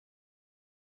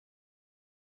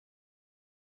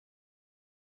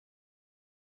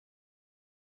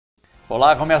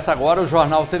Olá, começa agora o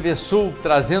Jornal TV Sul,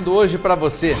 trazendo hoje para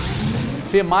você.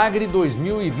 Femagri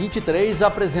 2023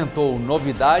 apresentou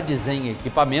novidades em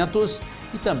equipamentos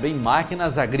e também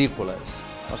máquinas agrícolas.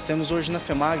 Nós temos hoje na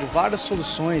Femagri várias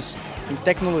soluções em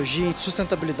tecnologia e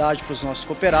sustentabilidade para os nossos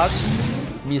cooperados.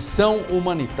 Missão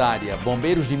humanitária.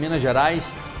 Bombeiros de Minas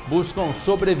Gerais buscam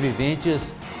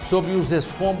sobreviventes sob os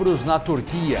escombros na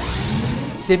Turquia.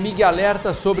 Cemig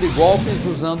alerta sobre golpes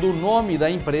usando o nome da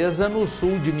empresa no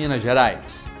sul de Minas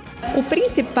Gerais. O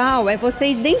principal é você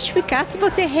identificar se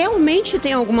você realmente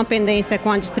tem alguma pendência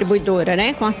com a distribuidora,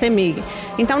 né, com a Cemig.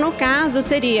 Então, no caso,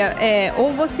 seria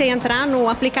ou você entrar no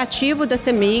aplicativo da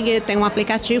Cemig, tem um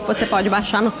aplicativo que você pode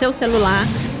baixar no seu celular.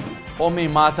 Homem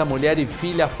mata mulher e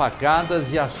filha a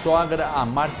facadas e a sogra a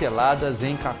marteladas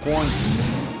em Caconde.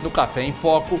 No Café em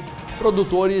Foco,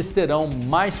 produtores terão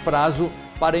mais prazo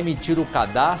para emitir o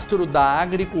Cadastro da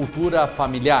Agricultura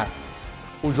Familiar.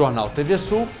 O Jornal TV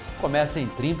Sul começa em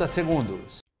 30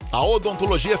 segundos. A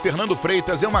Odontologia Fernando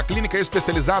Freitas é uma clínica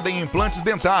especializada em implantes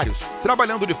dentários,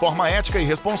 trabalhando de forma ética e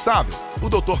responsável. O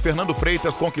Dr. Fernando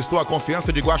Freitas conquistou a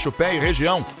confiança de Guaxupé e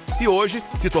região e hoje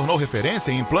se tornou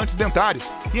referência em implantes dentários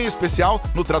e, em especial,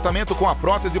 no tratamento com a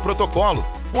prótese protocolo,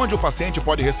 onde o paciente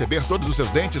pode receber todos os seus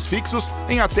dentes fixos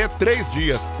em até 3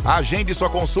 dias. Agende sua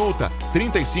consulta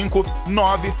 35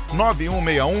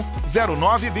 99161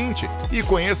 0920 e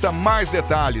conheça mais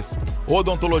detalhes.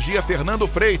 Odontologia Fernando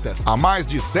Freitas, há mais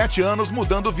de 7 anos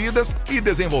mudando vidas e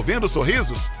desenvolvendo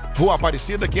sorrisos. Rua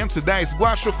Aparecida 510,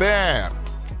 Guaxupé.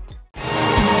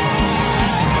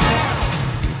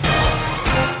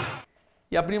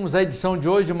 E abrimos a edição de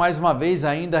hoje mais uma vez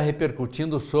ainda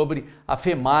repercutindo sobre a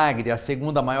Femagri, a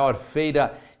segunda maior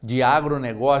feira de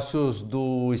agronegócios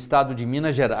do estado de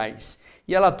Minas Gerais.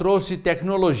 E ela trouxe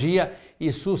tecnologia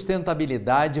e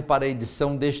sustentabilidade para a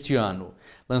edição deste ano.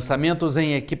 Lançamentos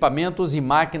em equipamentos e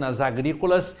máquinas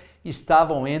agrícolas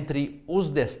estavam entre os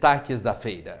destaques da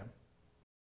feira.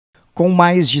 Com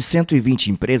mais de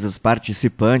 120 empresas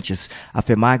participantes, a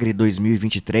Femagri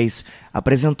 2023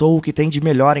 apresentou o que tem de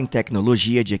melhor em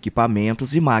tecnologia de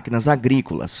equipamentos e máquinas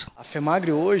agrícolas. A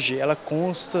Femagri hoje ela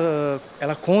conta,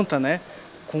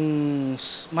 com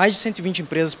mais de 120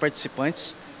 empresas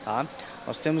participantes, tá?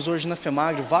 Nós temos hoje na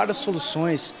Femagri várias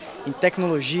soluções em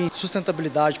tecnologia e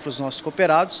sustentabilidade para os nossos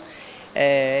cooperados.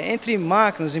 Entre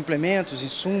máquinas, implementos,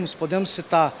 insumos, podemos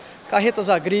citar carretas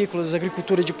agrícolas,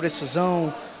 agricultura de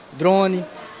precisão, drone,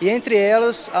 e entre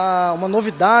elas uma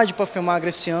novidade para a Femagri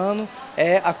esse ano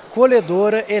é a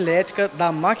colhedora elétrica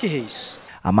da Reis.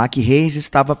 A Reis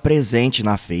estava presente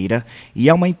na feira e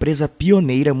é uma empresa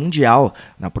pioneira mundial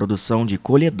na produção de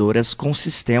colhedoras com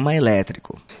sistema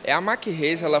elétrico. A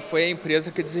Reis, ela foi a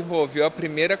empresa que desenvolveu a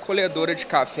primeira colhedora de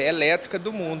café elétrica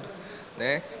do mundo,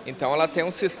 né? Então ela tem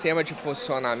um sistema de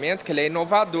funcionamento que ele é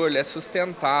inovador, ele é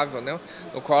sustentável, né?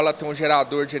 No qual ela tem um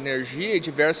gerador de energia e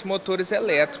diversos motores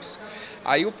elétricos.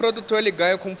 Aí o produtor ele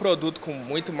ganha com um produto com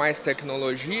muito mais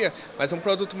tecnologia, mas um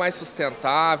produto mais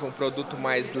sustentável, um produto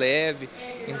mais leve,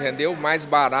 entendeu? Mais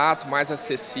barato, mais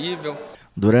acessível.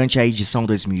 Durante a edição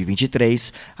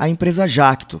 2023, a empresa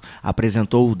Jacto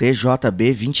apresentou o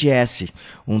DJB-20S,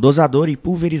 um dosador e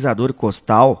pulverizador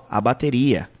costal a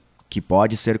bateria, que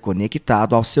pode ser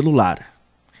conectado ao celular.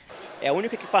 É o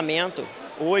único equipamento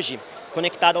hoje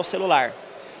conectado ao celular.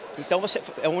 Então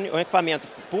é um equipamento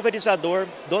pulverizador,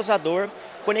 dosador,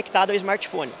 conectado ao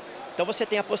smartphone. Então você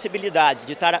tem a possibilidade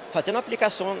de estar fazendo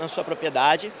aplicação na sua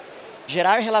propriedade,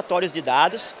 gerar relatórios de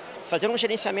dados, fazer um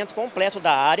gerenciamento completo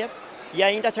da área e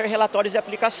ainda ter relatórios de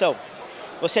aplicação.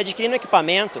 Você adquirindo o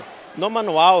equipamento, no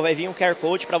manual vai vir um QR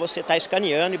Code para você estar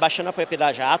escaneando e baixando a app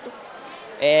da Jato.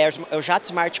 É o Jato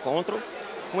Smart Control.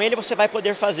 Com ele você vai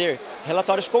poder fazer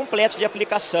relatórios completos de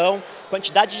aplicação,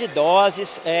 quantidade de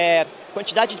doses,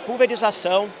 quantidade de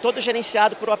pulverização, todo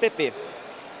gerenciado por o app.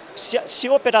 Se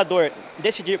o operador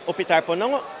decidir optar por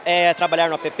não trabalhar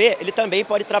no app, ele também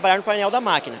pode trabalhar no painel da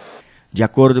máquina. De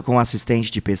acordo com o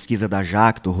assistente de pesquisa da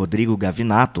Jacto, Rodrigo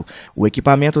Gavinato, o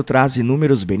equipamento traz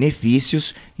inúmeros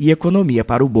benefícios e economia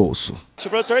para o bolso. Se o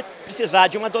produtor precisar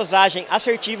de uma dosagem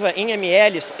assertiva em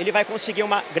ml, ele vai conseguir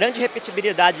uma grande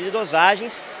repetibilidade de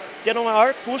dosagens, tendo um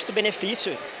maior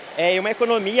custo-benefício e uma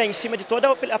economia em cima de toda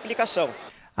a aplicação.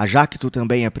 A Jacto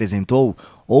também apresentou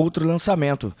outro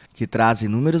lançamento que traz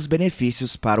inúmeros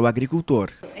benefícios para o agricultor.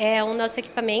 É o nosso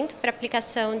equipamento para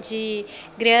aplicação de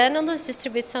grânulos,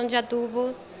 distribuição de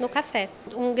adubo no café.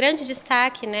 Um grande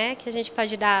destaque, que a gente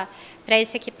pode dar para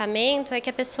esse equipamento é que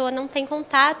a pessoa não tem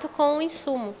contato com o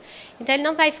insumo. Então ele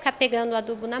não vai ficar pegando o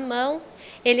adubo na mão,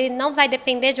 ele não vai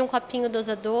depender de um copinho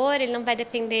dosador, ele não vai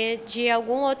depender de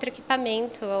algum outro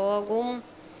equipamento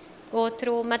ou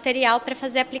outro material para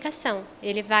fazer a aplicação.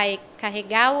 Ele vai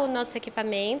carregar o nosso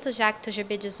equipamento, o Jacto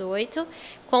GB18,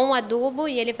 com o adubo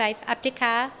e ele vai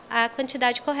aplicar a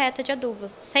quantidade correta de adubo,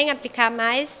 sem aplicar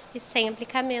mais e sem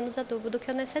aplicar menos adubo do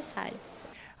que o necessário.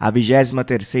 A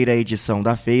 23ª edição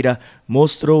da feira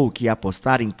mostrou que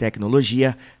apostar em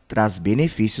tecnologia traz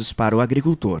benefícios para o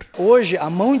agricultor. Hoje a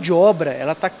mão de obra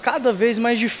está cada vez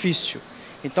mais difícil.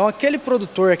 Então aquele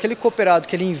produtor, aquele cooperado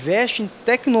que ele investe em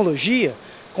tecnologia,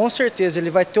 com certeza ele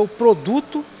vai ter o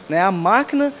produto, né, a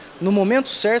máquina, no momento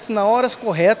certo, na hora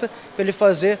correta, para ele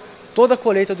fazer toda a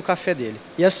colheita do café dele.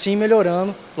 E assim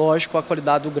melhorando, lógico, a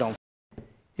qualidade do grão.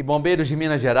 E bombeiros de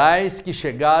Minas Gerais que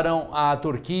chegaram à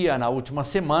Turquia na última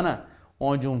semana,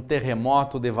 onde um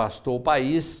terremoto devastou o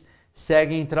país,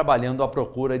 seguem trabalhando à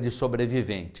procura de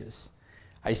sobreviventes.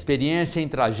 A experiência em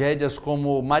tragédias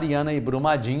como Mariana e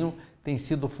Brumadinho tem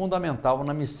sido fundamental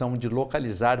na missão de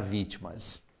localizar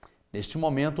vítimas. Neste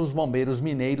momento, os bombeiros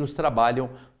mineiros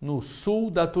trabalham no sul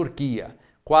da Turquia,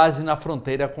 quase na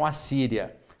fronteira com a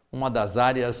Síria, uma das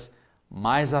áreas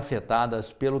mais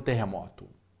afetadas pelo terremoto.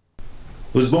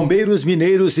 Os bombeiros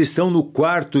mineiros estão no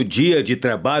 4º dia de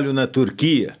trabalho na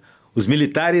Turquia. Os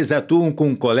militares atuam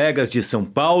com colegas de São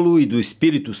Paulo e do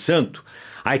Espírito Santo.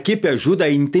 A equipe ajuda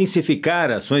a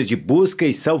intensificar ações de busca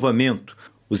e salvamento.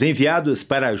 Os enviados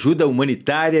para ajuda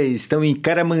humanitária estão em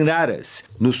Kahramanmaraş,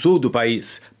 no sul do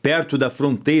país, perto da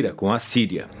fronteira com a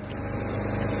Síria.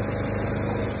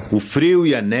 O frio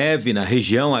e a neve na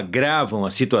região agravam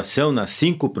a situação nas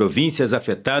 5 províncias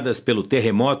afetadas pelo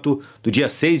terremoto do dia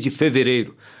 6 de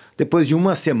fevereiro. Depois de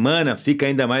uma semana, fica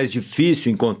ainda mais difícil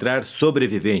encontrar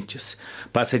sobreviventes.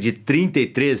 Passa de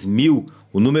 33 mil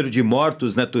o número de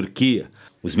mortos na Turquia.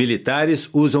 Os militares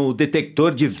usam o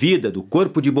detector de vida do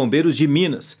Corpo de Bombeiros de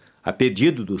Minas, a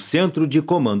pedido do Centro de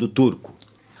Comando Turco.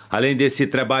 Além desse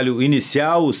trabalho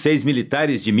inicial, os 6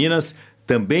 militares de Minas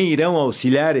também irão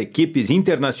auxiliar equipes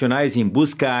internacionais em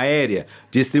busca aérea,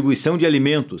 distribuição de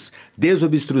alimentos,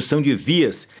 desobstrução de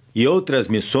vias e outras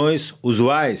missões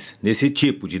usuais nesse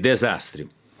tipo de desastre.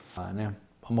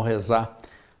 Vamos rezar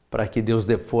para que Deus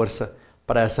dê força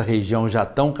para essa região já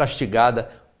tão castigada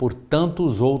por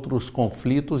tantos outros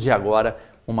conflitos e agora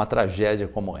uma tragédia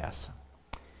como essa.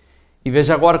 E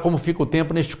veja agora como fica o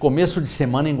tempo neste começo de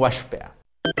semana em Guaxupé.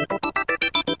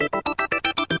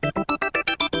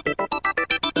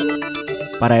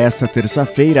 Para esta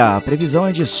terça-feira, a previsão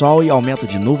é de sol e aumento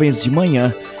de nuvens de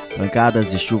manhã, pancadas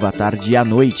de chuva à tarde e à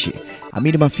noite. A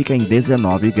mínima fica em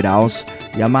 19 graus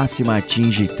e a máxima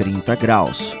atinge 30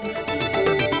 graus.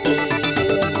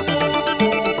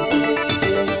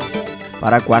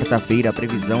 Para a quarta-feira, a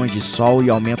previsão é de sol e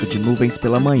aumento de nuvens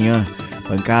pela manhã,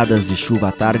 pancadas de chuva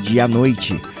à tarde e à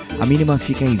noite. A mínima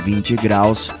fica em 20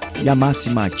 graus e a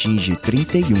máxima atinge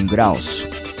 31 graus.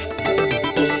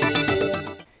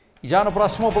 Já no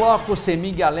próximo bloco,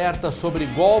 Cemig alerta sobre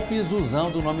golpes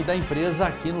usando o nome da empresa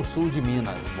aqui no sul de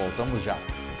Minas. Voltamos já.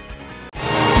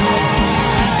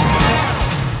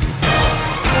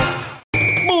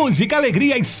 Música,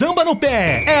 alegria e samba no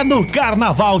pé. É no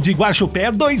Carnaval de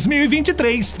Guaxupé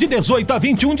 2023, de 18 a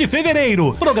 21 de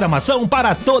fevereiro. Programação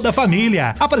para toda a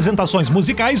família. Apresentações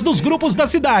musicais dos grupos da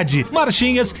cidade,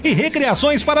 marchinhas e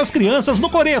recreações para as crianças no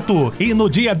coreto. E no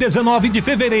dia 19 de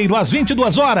fevereiro, às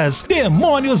 22 horas,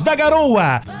 Demônios da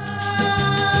Garoa.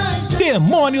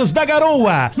 Demônios da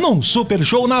Garoa, num super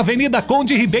show na Avenida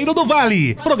Conde Ribeiro do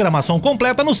Vale. Programação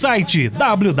completa no site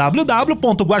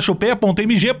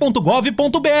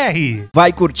www.guaxupé.mg.gov.br.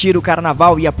 Vai curtir o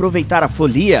carnaval e aproveitar a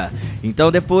folia?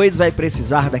 Então depois vai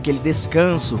precisar daquele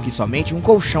descanso que somente um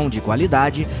colchão de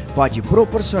qualidade pode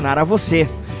proporcionar a você.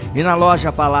 E na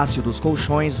loja Palácio dos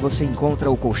Colchões você encontra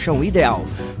o colchão ideal.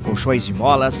 Colchões de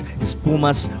molas,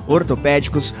 espumas,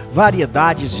 ortopédicos,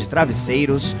 variedades de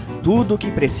travesseiros, tudo o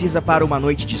que precisa para uma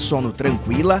noite de sono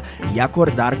tranquila e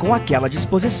acordar com aquela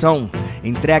disposição.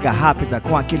 Entrega rápida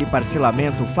com aquele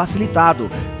parcelamento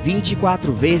facilitado,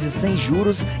 24 vezes sem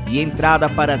juros e entrada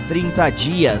para 30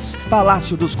 dias.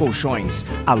 Palácio dos Colchões,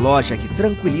 a loja que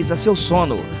tranquiliza seu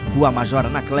sono. Rua Major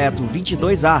Anacleto,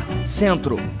 22A,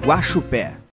 Centro,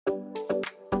 Guaxupé.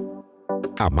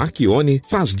 A Marchione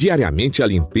faz diariamente a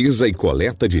limpeza e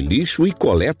coleta de lixo e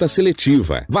coleta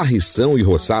seletiva, varrição e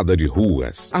roçada de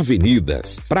ruas,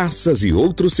 avenidas, praças e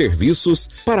outros serviços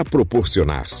para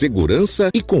proporcionar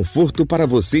segurança e conforto para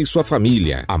você e sua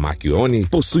família. A Marchione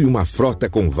possui uma frota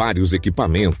com vários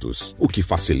equipamentos, o que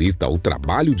facilita o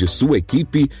trabalho de sua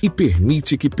equipe e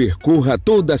permite que percorra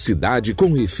toda a cidade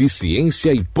com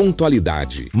eficiência e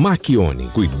pontualidade.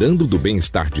 Marchione, cuidando do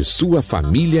bem-estar de sua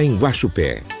família em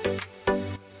Guaxupé.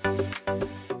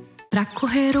 Pra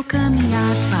correr ou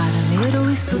caminhar, para ler ler ou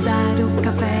estudar, o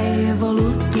café é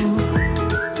evoluto.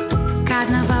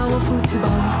 Carnaval ou futebol,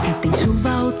 se tem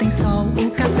chuva ou tem sol,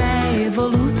 o café é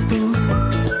evoluto.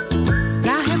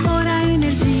 Pra repor a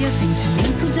energia,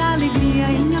 sentimento de alegria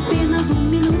em apenas 1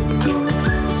 minuto.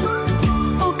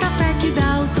 O café que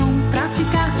dá o tom pra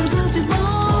ficar tudo de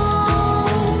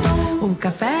bom. O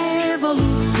café é evoluto.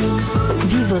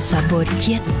 Viva o sabor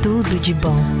que é tudo de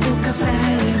bom. O café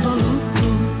é evoluto.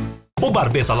 O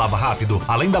Barbeta Lava Rápido,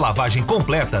 além da lavagem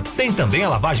completa, tem também a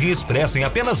lavagem expressa em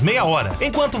apenas meia hora.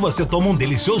 Enquanto você toma um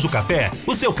delicioso café,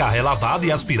 o seu carro é lavado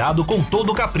e aspirado com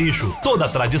todo o capricho. Toda a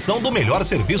tradição do melhor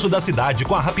serviço da cidade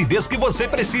com a rapidez que você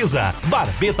precisa.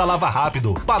 Barbeta Lava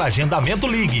Rápido. Para agendamento,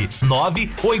 ligue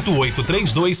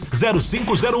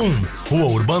 988320501. Rua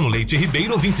Urbano Leite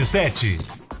Ribeiro 27.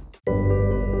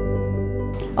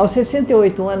 Aos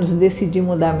 68 anos, decidi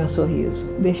mudar meu sorriso.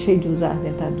 Deixei de usar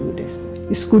dentaduras.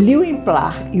 Escolhi o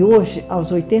Implar e hoje,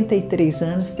 aos 83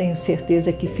 anos, tenho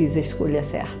certeza que fiz a escolha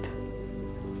certa.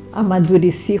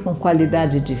 Amadureci com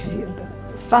qualidade de vida.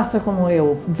 Faça como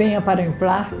eu, venha para o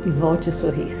Implar e volte a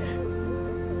sorrir.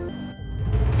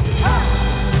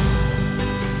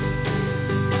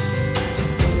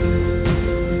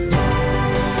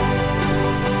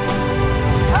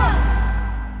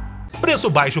 Preço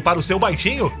baixo para o seu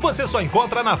baixinho, você só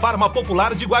encontra na Farma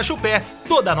Popular de Guaxupé.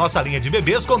 Toda a nossa linha de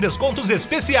bebês com descontos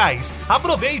especiais.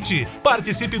 Aproveite!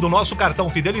 Participe do nosso cartão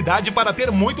Fidelidade para ter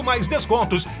muito mais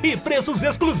descontos e preços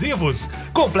exclusivos.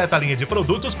 Completa a linha de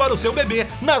produtos para o seu bebê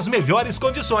nas melhores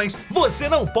condições. Você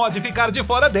não pode ficar de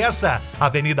fora dessa.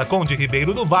 Avenida Conde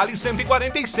Ribeiro do Vale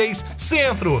 146,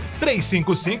 Centro,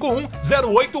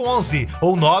 3551-0811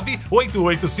 ou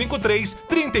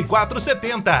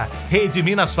 98853-3470. Rede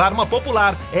Minas Farma Popular.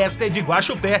 Esta é de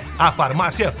Guaxupé, a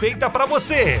farmácia feita para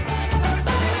você.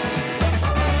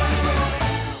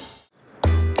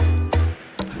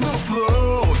 No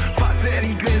flow, fazer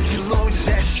inglês de longe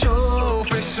é show,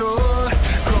 fechou.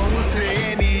 Com o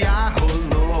CNA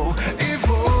rolou e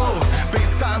vou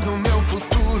pensar no meu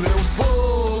futuro, eu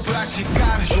vou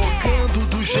praticar jogando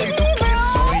do jeito que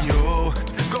sonhou,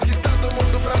 conquistando o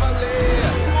mundo pra valer,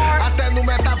 até no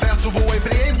metaverso vou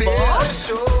empreender.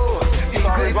 Show.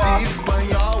 Inglês e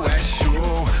espanhol é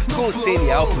show. Com o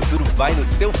CNA, o futuro vai no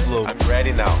seu flow. I'm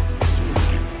ready now.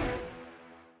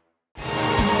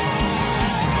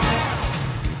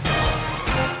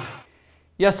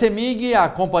 E a Cemig, a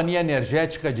Companhia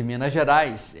Energética de Minas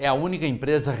Gerais, é a única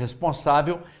empresa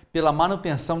responsável pela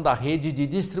manutenção da rede de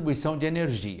distribuição de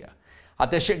energia.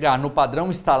 Até chegar no padrão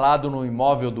instalado no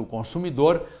imóvel do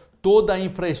consumidor, toda a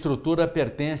infraestrutura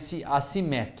pertence à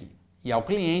Cemig e ao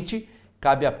cliente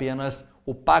cabe apenas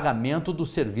o pagamento do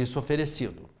serviço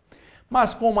oferecido.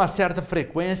 Mas com uma certa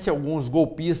frequência, alguns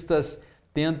golpistas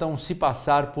tentam se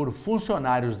passar por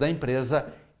funcionários da empresa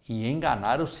e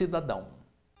enganar o cidadão.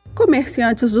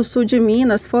 Comerciantes do Sul de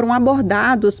Minas foram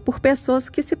abordados por pessoas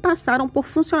que se passaram por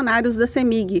funcionários da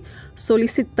Cemig,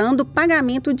 solicitando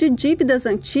pagamento de dívidas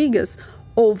antigas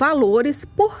ou valores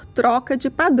por troca de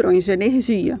padrões de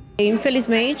energia.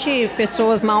 Infelizmente,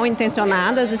 pessoas mal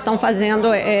intencionadas estão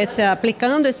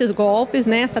aplicando esses golpes,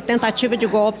 essa tentativa de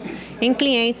golpe em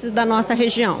clientes da nossa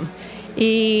região.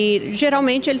 E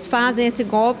geralmente eles fazem esse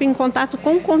golpe em contato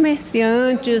com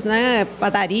comerciantes,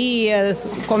 padarias,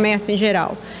 comércio em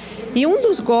geral. E um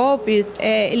dos golpes,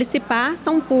 eles se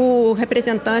passam por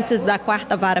representantes da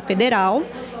 4ª Vara Federal,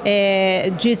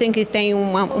 dizem que tem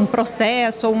um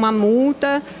processo ou uma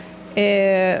multa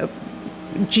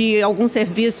de algum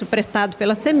serviço prestado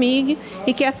pela Cemig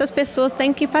e que essas pessoas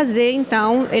têm que fazer,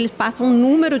 então, eles passam um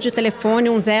número de telefone,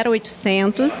 um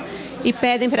 0800, e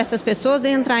pedem para essas pessoas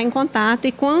entrar em contato,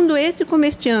 e quando esse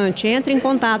comerciante entra em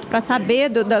contato para saber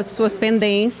das suas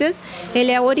pendências, ele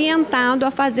é orientado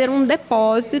a fazer um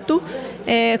depósito,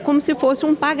 como se fosse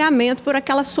um pagamento por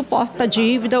aquela suposta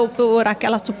dívida ou por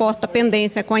aquela suposta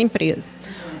pendência com a empresa.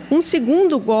 Um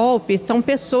segundo golpe são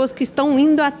pessoas que estão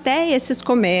indo até esses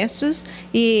comércios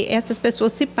e essas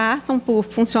pessoas se passam por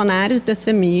funcionários da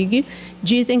Cemig,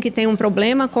 dizem que tem um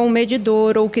problema com o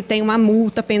medidor ou que tem uma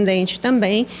multa pendente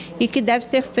também e que deve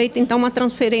ser feita então uma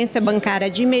transferência bancária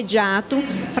de imediato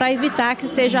para evitar que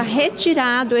seja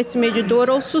retirado esse medidor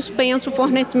ou suspenso o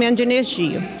fornecimento de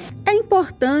energia. É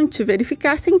importante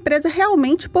verificar se a empresa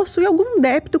realmente possui algum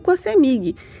débito com a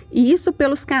Cemig, e isso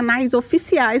pelos canais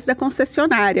oficiais da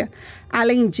concessionária.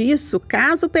 Além disso,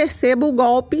 caso perceba o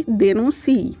golpe,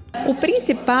 denuncie. O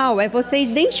principal é você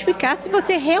identificar se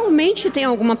você realmente tem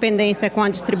alguma pendência com a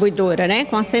distribuidora, né,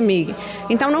 com a Cemig.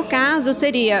 Então, no caso,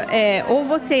 seria ou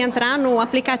você entrar no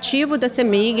aplicativo da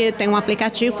Cemig, tem um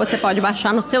aplicativo que você pode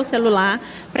baixar no seu celular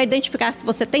para identificar se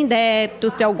você tem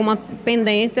débito, se alguma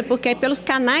pendência, porque aí pelos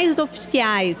canais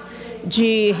oficiais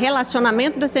de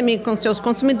relacionamento da Cemig com seus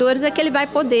consumidores é que ele vai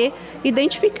poder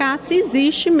identificar se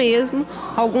existe mesmo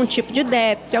algum tipo de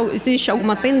débito, existe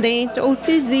alguma pendência ou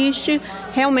se existe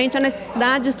realmente a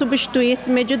necessidade de substituir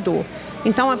esse medidor.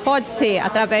 Então, pode ser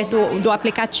através do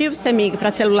aplicativo Cemig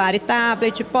para celular e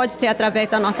tablet, pode ser através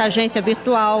da nossa agência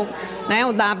virtual, né,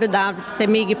 o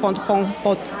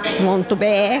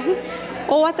www.cemig.com.br,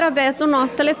 ou através do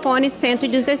nosso telefone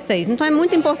 116. Então, é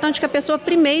muito importante que a pessoa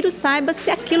primeiro saiba se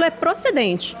aquilo é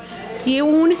procedente. E a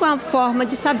única forma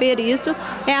de saber isso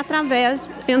é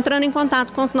entrando em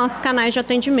contato com os nossos canais de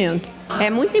atendimento. É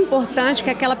muito importante que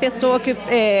aquela pessoa que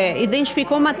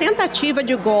identificou uma tentativa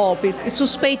de golpe, que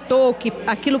suspeitou que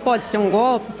aquilo pode ser um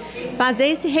golpe, fazer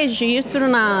esse registro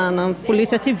na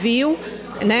Polícia Civil,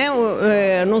 né,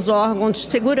 nos órgãos de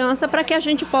segurança, para que a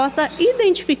gente possa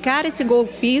identificar esse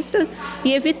golpista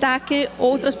e evitar que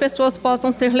outras pessoas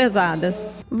possam ser lesadas.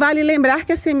 Vale lembrar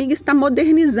que a Cemig está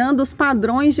modernizando os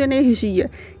padrões de energia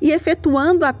e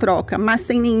efetuando a troca, mas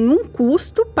sem nenhum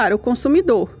custo para o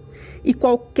consumidor. E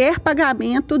qualquer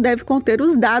pagamento deve conter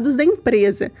os dados da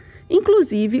empresa,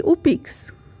 inclusive o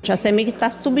Pix. A Cemig está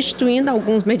substituindo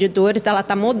alguns medidores, ela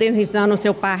está modernizando o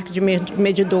seu parque de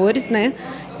medidores, né?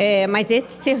 Mas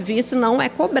esse serviço não é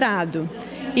cobrado.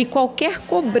 E qualquer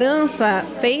cobrança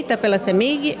feita pela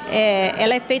Cemig,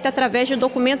 ela é feita através de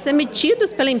documentos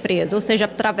emitidos pela empresa, ou seja,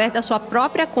 através da sua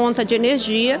própria conta de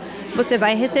energia, você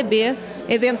vai receber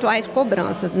eventuais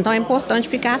cobranças. Então é importante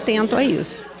ficar atento a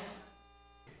isso.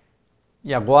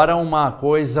 E agora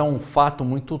um fato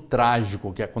muito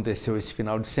trágico que aconteceu esse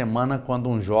final de semana, quando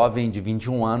um jovem de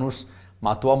 21 anos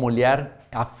matou a mulher,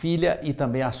 a filha e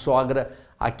também a sogra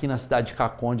aqui na cidade de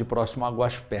Caconde, próximo a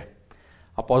Guaxupé.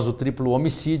 Após o triplo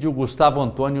homicídio, Gustavo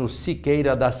Antônio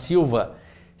Siqueira da Silva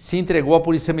se entregou à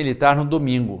Polícia Militar no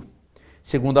domingo.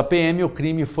 Segundo a PM, o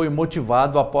crime foi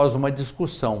motivado após uma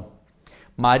discussão.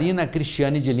 Marina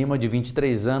Cristiane de Lima, de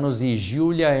 23 anos, e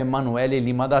Júlia Emanuele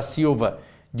Lima da Silva,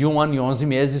 de 1 ano e 11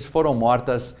 meses, foram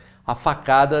mortas a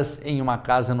facadas em uma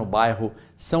casa no bairro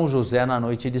São José na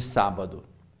noite de sábado.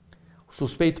 O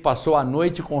suspeito passou a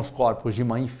noite com os corpos de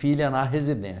mãe e filha na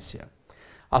residência.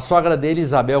 A sogra dele,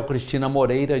 Isabel Cristina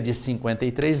Moreira, de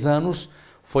 53 anos,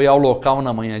 foi ao local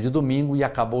na manhã de domingo e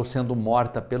acabou sendo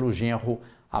morta pelo genro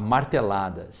a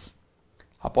marteladas.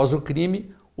 Após o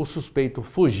crime, o suspeito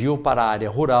fugiu para a área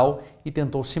rural e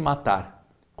tentou se matar.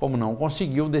 Como não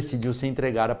conseguiu, decidiu se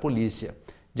entregar à polícia,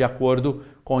 de acordo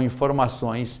com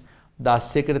informações da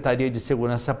Secretaria de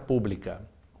Segurança Pública.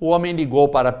 O homem ligou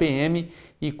para a PM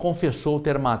e confessou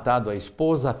ter matado a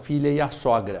esposa, a filha e a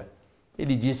sogra.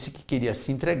 Ele disse que queria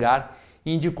se entregar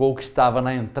e indicou que estava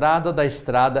na entrada da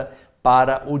estrada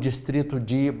para o distrito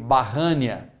de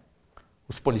Barrânia.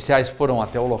 Os policiais foram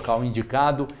até o local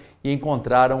indicado e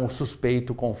encontraram o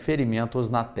suspeito com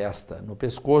ferimentos na testa, no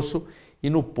pescoço e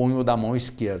no punho da mão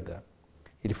esquerda.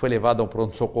 Ele foi levado ao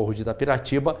pronto-socorro de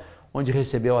Itapiratiba, onde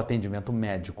recebeu atendimento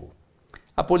médico.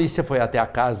 A polícia foi até a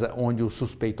casa onde o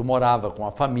suspeito morava com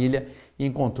a família e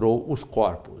encontrou os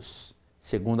corpos.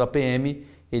 Segundo a PM,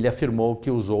 ele afirmou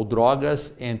que usou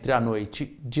drogas entre a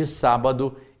noite de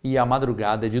sábado e a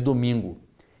madrugada de domingo.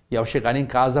 E ao chegar em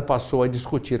casa passou a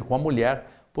discutir com a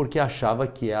mulher porque achava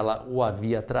que ela o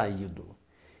havia traído.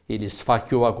 Ele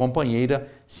esfaqueou a companheira,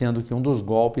 sendo que um dos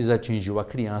golpes atingiu a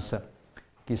criança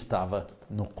que estava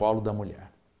no colo da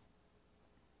mulher.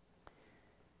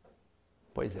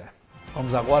 Pois é.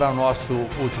 Vamos agora ao nosso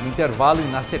último intervalo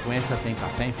e na sequência tem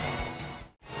Café em Foco.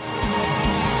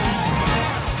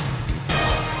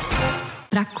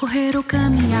 Pra correr ou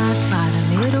caminhar,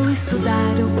 para ler ou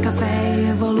estudar, o café é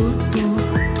evoluto.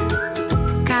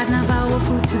 Carnaval ou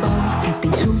futebol, se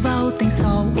tem chuva ou tem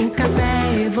sol, o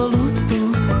café é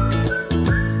evoluto.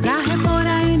 Pra repor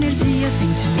a energia,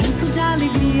 sentimento de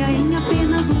alegria em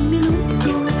apenas 1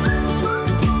 minuto.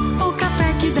 O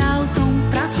café que dá o tom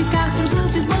pra ficar tudo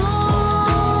de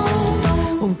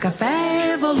bom. O café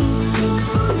é evoluto.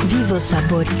 Viva o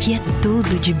sabor que é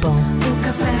tudo de bom. O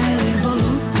café é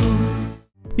evoluto.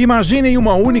 Imagine em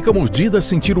uma única mordida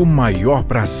sentir o maior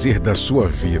prazer da sua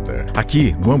vida.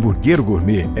 Aqui, no Hamburguero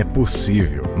Gourmet, é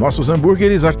possível. Nossos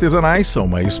hambúrgueres artesanais são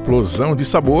uma explosão de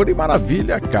sabor e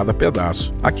maravilha a cada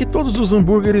pedaço. Aqui todos os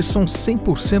hambúrgueres são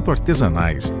 100%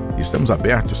 artesanais. Estamos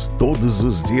abertos todos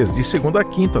os dias de segunda a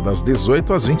quinta, das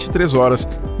 18 às 23 horas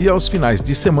e aos finais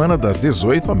de semana das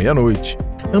 18 à meia-noite.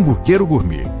 Hamburguero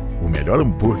Gourmet, o melhor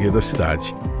hambúrguer da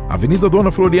cidade. Avenida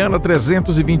Dona Floriana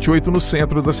 328 no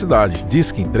centro da cidade.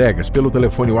 Disque entregas pelo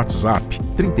telefone WhatsApp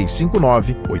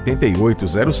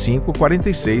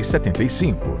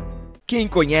 359-8805-4675. Quem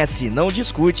conhece não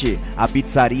discute. A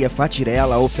pizzaria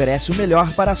Fatirella oferece o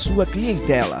melhor para a sua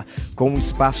clientela. Com um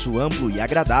espaço amplo e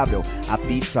agradável, a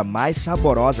pizza mais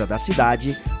saborosa da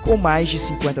cidade, com mais de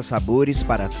 50 sabores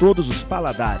para todos os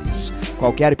paladares.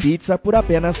 Qualquer pizza por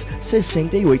apenas R$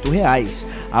 68,00.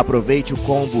 Aproveite o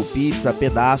combo pizza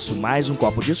pedaço mais um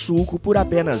copo de suco por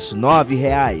apenas R$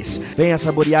 9,00. Venha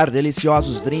saborear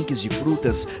deliciosos drinks de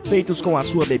frutas feitos com a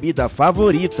sua bebida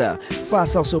favorita.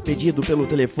 Faça o seu pedido pelo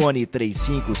telefone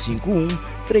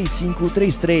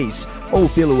 3551-3533 ou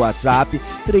pelo WhatsApp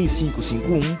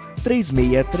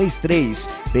 3551-3633.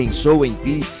 Pensou em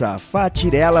pizza?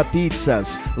 Fatirella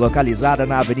Pizzas, localizada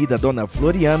na Avenida Dona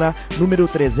Floriana, número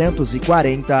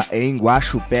 340, em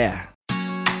Guaxupé.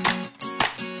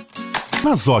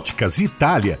 Nas óticas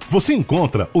Itália, você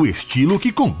encontra o estilo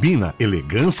que combina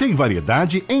elegância e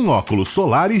variedade em óculos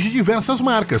solares de diversas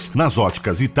marcas. Nas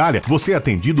óticas Itália, você é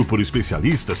atendido por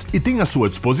especialistas e tem à sua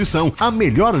disposição a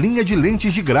melhor linha de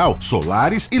lentes de grau,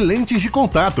 solares e lentes de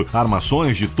contato,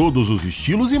 armações de todos os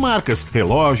estilos e marcas,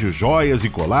 relógios, joias e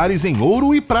colares em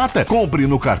ouro e prata. Compre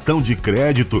no cartão de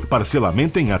crédito,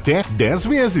 parcelamento em até 10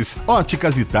 vezes.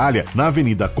 Óticas Itália, na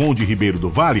Avenida Conde Ribeiro do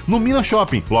Vale, no Minas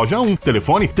Shopping, loja 1,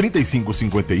 telefone 3551-0783.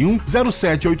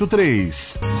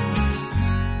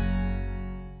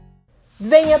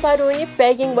 Venha para o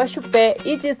Unipeg em Guaxupé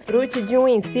e desfrute de um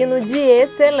ensino de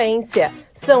excelência.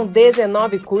 São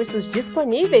 19 cursos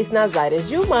disponíveis nas áreas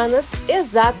de humanas,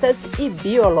 exatas e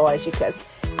biológicas.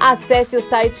 Acesse o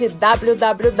site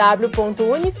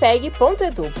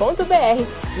www.unifeg.edu.br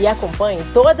e acompanhe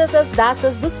todas as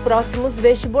datas dos próximos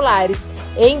vestibulares.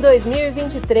 Em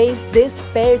 2023,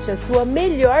 desperte a sua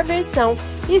melhor versão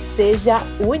e seja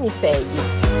Unipeg.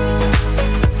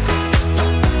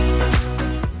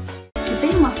 Se tem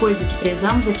uma coisa que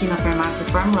prezamos aqui na farmácia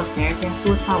Fórmula Certa é a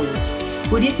sua saúde.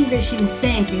 Por isso investimos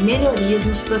sempre em melhorias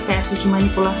nos processos de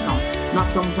manipulação. Nós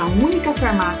somos a única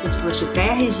farmácia de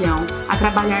Guaxupé região a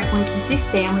trabalhar com esse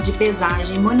sistema de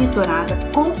pesagem monitorada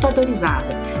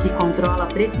computadorizada, que controla a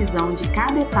precisão de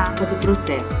cada etapa do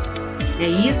processo. É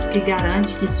isso que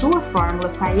garante que sua fórmula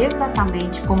sai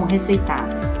exatamente como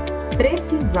receitada.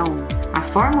 Precisão, a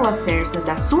fórmula certa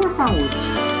da sua saúde.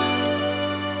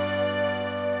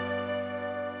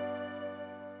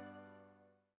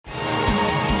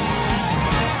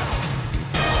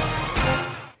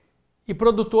 E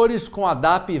produtores com a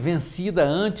DAP vencida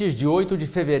antes de 8 de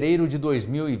fevereiro de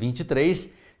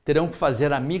 2023 terão que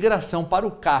fazer a migração para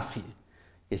o CAF.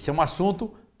 Esse é um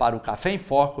assunto para o Café em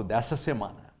Foco dessa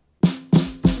semana.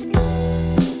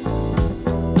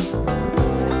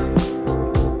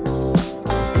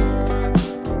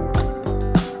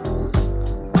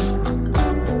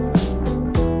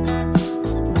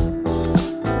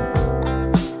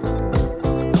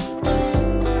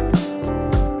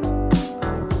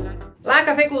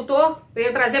 Cafeicultor,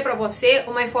 venho trazer para você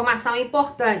uma informação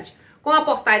importante. Com a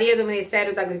portaria do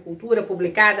Ministério da Agricultura,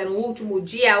 publicada no último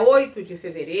dia 8 de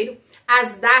fevereiro,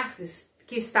 as DAFs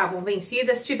que estavam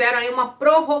vencidas tiveram aí uma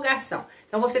prorrogação.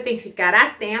 Então você tem que ficar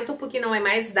atento, porque não é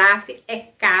mais DAF, é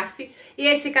CAF, e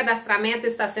esse cadastramento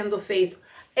está sendo feito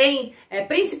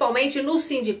principalmente nos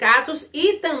sindicatos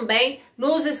e também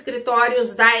nos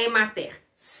escritórios da Emater.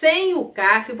 Sem o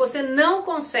CAF, você não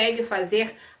consegue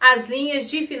fazer as linhas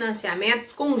de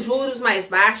financiamentos com juros mais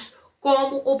baixos,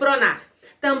 como o Pronaf.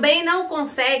 Também não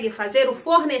consegue fazer o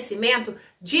fornecimento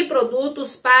de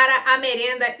produtos para a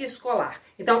merenda escolar.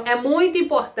 Então, é muito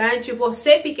importante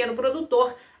você, pequeno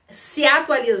produtor, se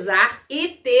atualizar e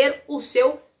ter o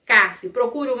seu CAF.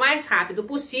 Procure o mais rápido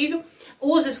possível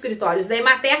os escritórios da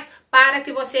Emater para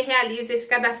que você realize esse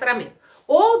cadastramento.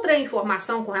 Outra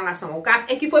informação com relação ao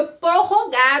CAF é que foi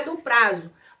prorrogado o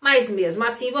prazo, mas mesmo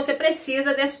assim você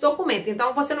precisa desse documento.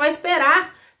 Então você não vai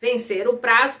esperar vencer o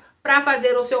prazo para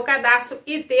fazer o seu cadastro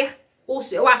e ter o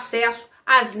seu acesso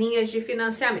às linhas de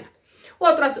financiamento.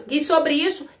 E sobre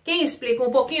isso, quem explica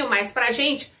um pouquinho mais para a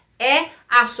gente é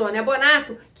a Sônia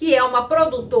Bonato, que é uma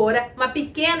produtora, uma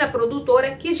pequena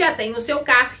produtora que já tem o seu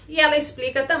CAF, e ela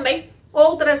explica também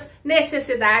outras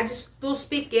necessidades dos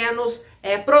pequenos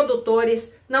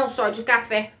produtores, não só de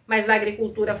café, mas da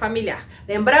agricultura familiar.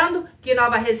 Lembrando que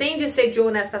Nova Resende sediou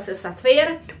nesta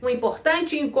sexta-feira um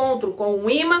importante encontro com o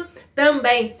IMA,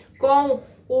 também com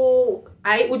o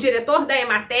diretor da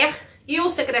Emater e o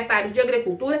secretário de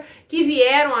Agricultura, que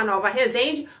vieram a Nova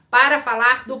Resende para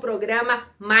falar do programa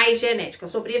Mais Genética.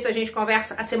 Sobre isso a gente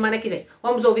conversa a semana que vem.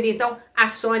 Vamos ouvir então a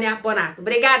Sônia Bonato.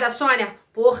 Obrigada, Sônia,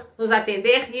 por nos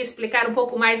atender e explicar um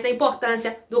pouco mais da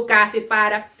importância do CAF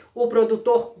para o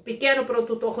pequeno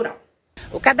produtor rural.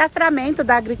 O cadastramento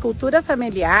da agricultura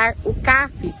familiar, o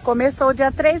CAF, começou dia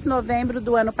 3 de novembro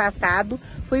do ano passado.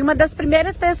 Fui uma das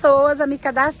primeiras pessoas a me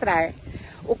cadastrar.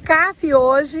 O CAF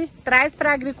hoje traz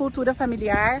para a agricultura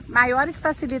familiar maiores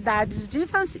facilidades de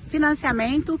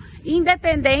financiamento,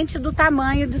 independente do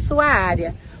tamanho de sua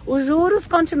área. Os juros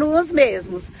continuam os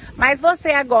mesmos, mas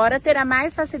você agora terá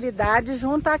mais facilidade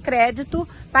junto a crédito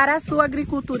para a sua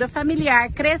agricultura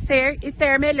familiar crescer e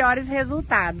ter melhores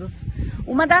resultados.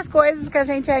 Uma das coisas que a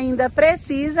gente ainda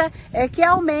precisa é que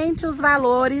aumente os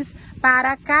valores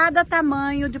para cada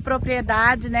tamanho de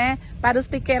propriedade, né, para os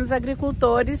pequenos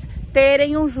agricultores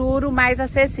terem um juro mais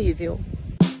acessível.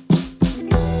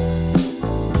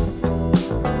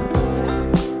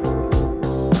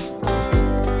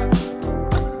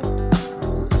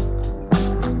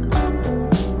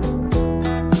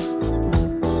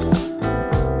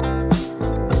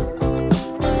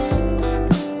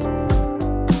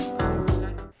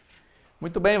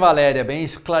 Muito bem, Valéria, bem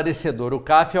esclarecedor. O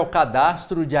CAF é o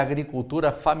Cadastro de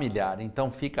Agricultura Familiar,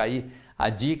 então fica aí a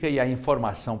dica e a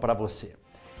informação para você.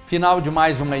 Final de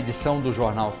mais uma edição do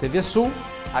Jornal TV Sul,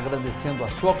 agradecendo a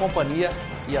sua companhia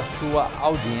e a sua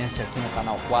audiência aqui no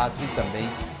Canal 4 e também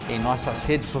em nossas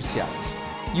redes sociais.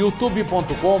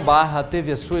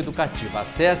 youtube.com/TV Sul Educativa.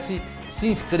 Acesse, se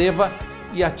inscreva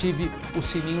e ative o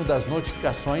sininho das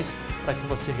notificações para que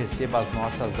você receba as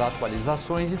nossas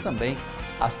atualizações e também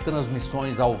as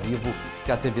transmissões ao vivo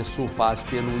que a TV Sul faz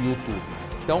pelo YouTube.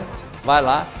 Então, vai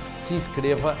lá, se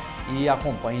inscreva e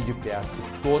acompanhe de perto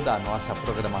toda a nossa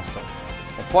programação.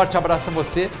 Um forte abraço a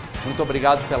você, muito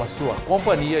obrigado pela sua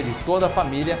companhia, de toda a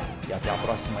família e até a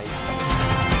próxima edição.